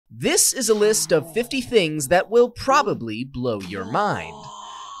This is a list of 50 things that will probably blow your mind.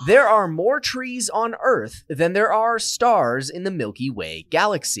 There are more trees on Earth than there are stars in the Milky Way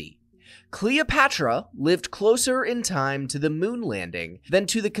galaxy. Cleopatra lived closer in time to the moon landing than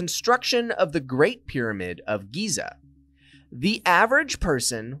to the construction of the Great Pyramid of Giza. The average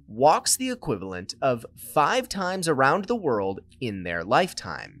person walks the equivalent of 5 times around the world in their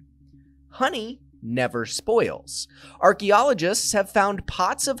lifetime. Honey never spoils. Archaeologists have found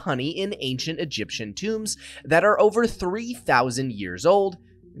pots of honey in ancient Egyptian tombs that are over 3,000 years old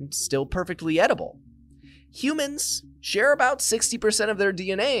and still perfectly edible. Humans share about 60% of their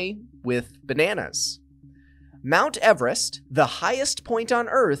DNA with bananas. Mount Everest, the highest point on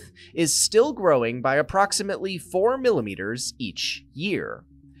Earth, is still growing by approximately 4 millimeters each year.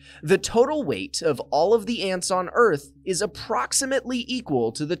 The total weight of all of the ants on Earth is approximately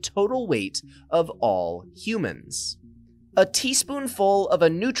equal to the total weight of all humans. A teaspoonful of a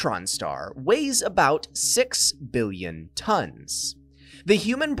neutron star weighs about 6 billion tons. The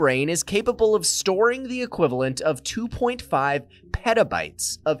human brain is capable of storing the equivalent of 2.5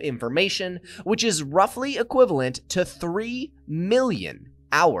 petabytes of information, which is roughly equivalent to 3 million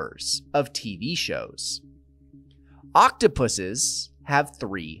hours of TV shows. Octopuses have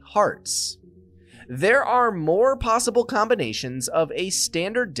 3 hearts. There are more possible combinations of a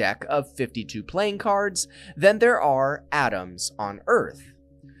standard deck of 52 playing cards than there are atoms on Earth.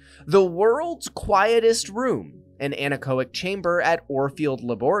 The world's quietest room, an anechoic chamber at Orfield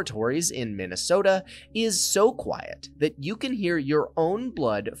Laboratories in Minnesota, is so quiet that you can hear your own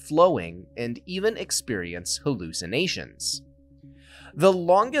blood flowing and even experience hallucinations. The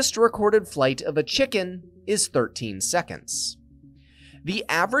longest recorded flight of a chicken is 13 seconds. The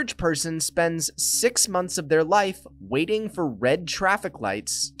average person spends 6 months of their life waiting for red traffic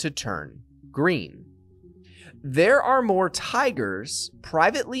lights to turn green. There are more tigers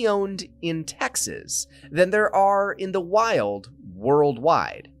privately owned in Texas than there are in the wild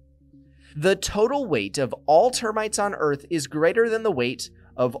worldwide. The total weight of all termites on Earth is greater than the weight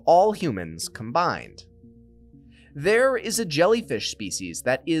of all humans combined. There is a jellyfish species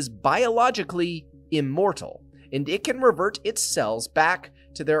that is biologically immortal, and it can revert its cells back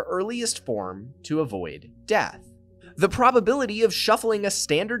to their earliest form to avoid death. The probability of shuffling a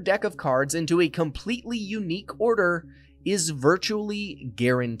standard deck of cards into a completely unique order is virtually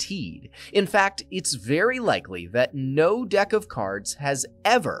guaranteed. In fact, it's very likely that no deck of cards has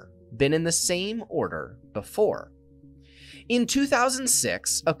ever been in the same order before. In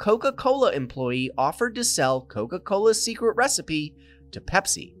 2006, a Coca-Cola employee offered to sell Coca-Cola's secret recipe to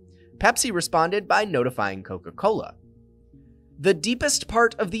Pepsi. Pepsi responded by notifying Coca-Cola. The deepest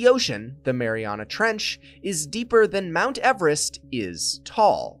part of the ocean, the Mariana Trench, is deeper than Mount Everest is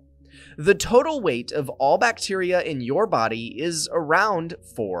tall. The total weight of all bacteria in your body is around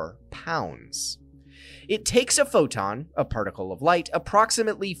 4 pounds. It takes a photon, a particle of light,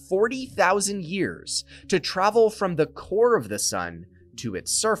 approximately 40,000 years to travel from the core of the sun to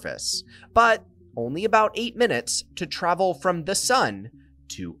its surface, but only about 8 minutes to travel from the sun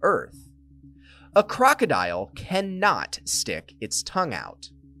to Earth. A crocodile cannot stick its tongue out.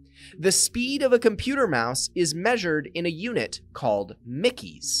 The speed of a computer mouse is measured in a unit called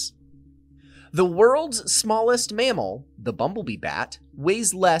Mickeys. The world's smallest mammal, the bumblebee bat,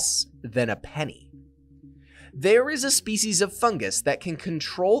 weighs less than a penny. There is a species of fungus that can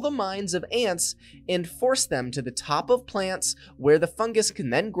control the minds of ants and force them to the top of plants where the fungus can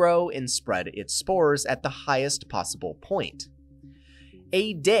then grow and spread its spores at the highest possible point.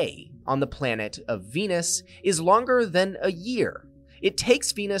 A day on the planet of Venus is longer than a year. It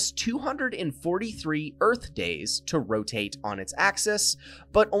takes Venus 243 Earth days to rotate on its axis,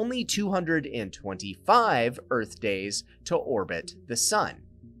 but only 225 Earth days to orbit the Sun.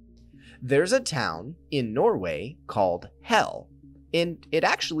 There's a town in Norway called Hell, and it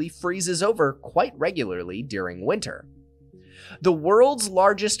actually freezes over quite regularly during winter. The world's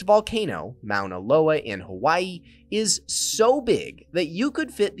largest volcano, Mauna Loa in Hawaii, is so big that you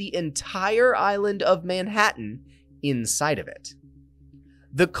could fit the entire island of Manhattan inside of it.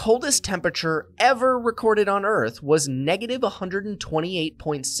 The coldest temperature ever recorded on Earth was negative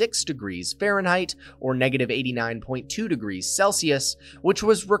 128.6 degrees Fahrenheit or negative 89.2 degrees Celsius, which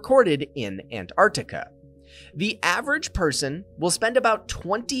was recorded in Antarctica. The average person will spend about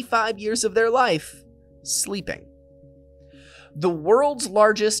 25 years of their life sleeping. The world's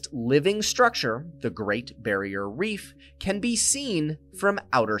largest living structure, the Great Barrier Reef, can be seen from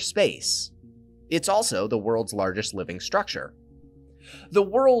outer space. It's also the world's largest living structure. The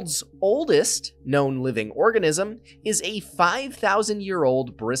world's oldest known living organism is a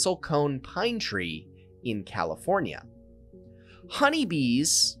 5,000-year-old bristlecone pine tree in California.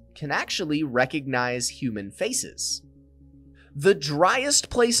 Honeybees can actually recognize human faces. The driest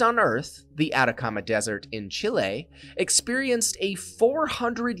place on Earth, the Atacama Desert in Chile, experienced a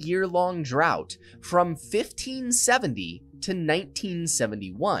 400-year-long drought from 1570 to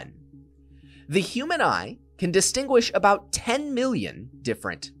 1971. The human eye can distinguish about 10 million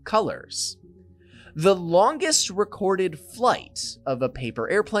different colors. The longest recorded flight of a paper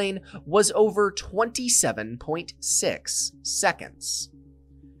airplane was over 27.6 seconds.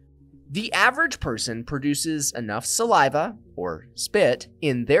 The average person produces enough saliva, or spit,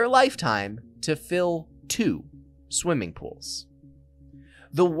 in their lifetime to fill 2 swimming pools.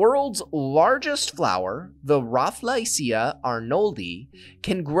 The world's largest flower, the Rafflesia arnoldi,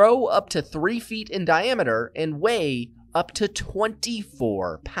 can grow up to 3 feet in diameter and weigh up to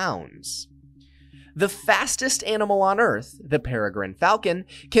 24 pounds. The fastest animal on Earth, the peregrine falcon,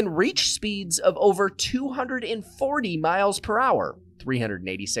 can reach speeds of over 240 miles per hour,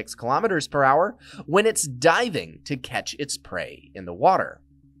 386 kilometers per hour, when it's diving to catch its prey in the water.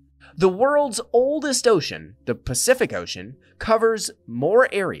 The world's oldest ocean, the Pacific Ocean, covers more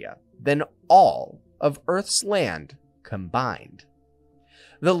area than all of Earth's land combined.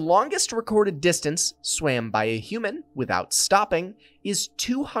 The longest recorded distance swam by a human without stopping is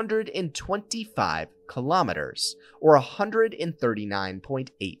 225 kilometers, or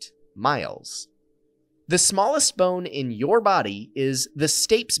 139.8 miles. The smallest bone in your body is the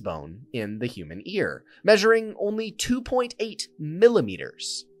stapes bone in the human ear, measuring only 2.8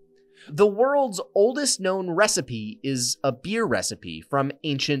 millimeters. The world's oldest known recipe is a beer recipe from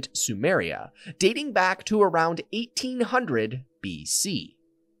ancient Sumeria, dating back to around 1800 BC.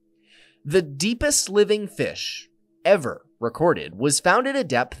 The deepest living fish ever recorded was found at a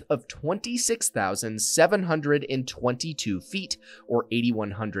depth of 26,722 feet, or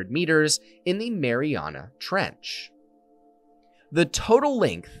 8,100 meters, in the Mariana Trench. The total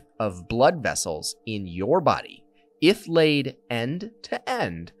length of blood vessels in your body, if laid end to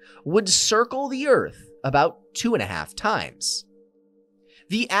end, would circle the Earth about 2.5 times.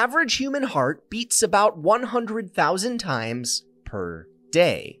 The average human heart beats about 100,000 times per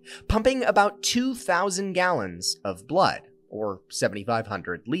day, pumping about 2,000 gallons of blood, or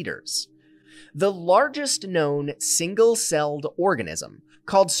 7,500 liters. The largest known single-celled organism,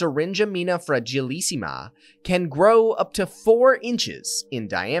 called Syringamina fragilissima, can grow up to 4 inches in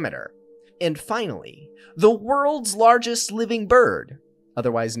diameter. And finally, the world's largest living bird,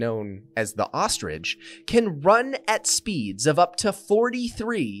 otherwise known as the ostrich, can run at speeds of up to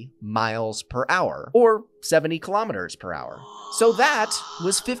 43 miles per hour, or 70 kilometers per hour. So that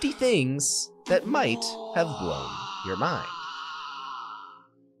was 50 things that might have blown your mind.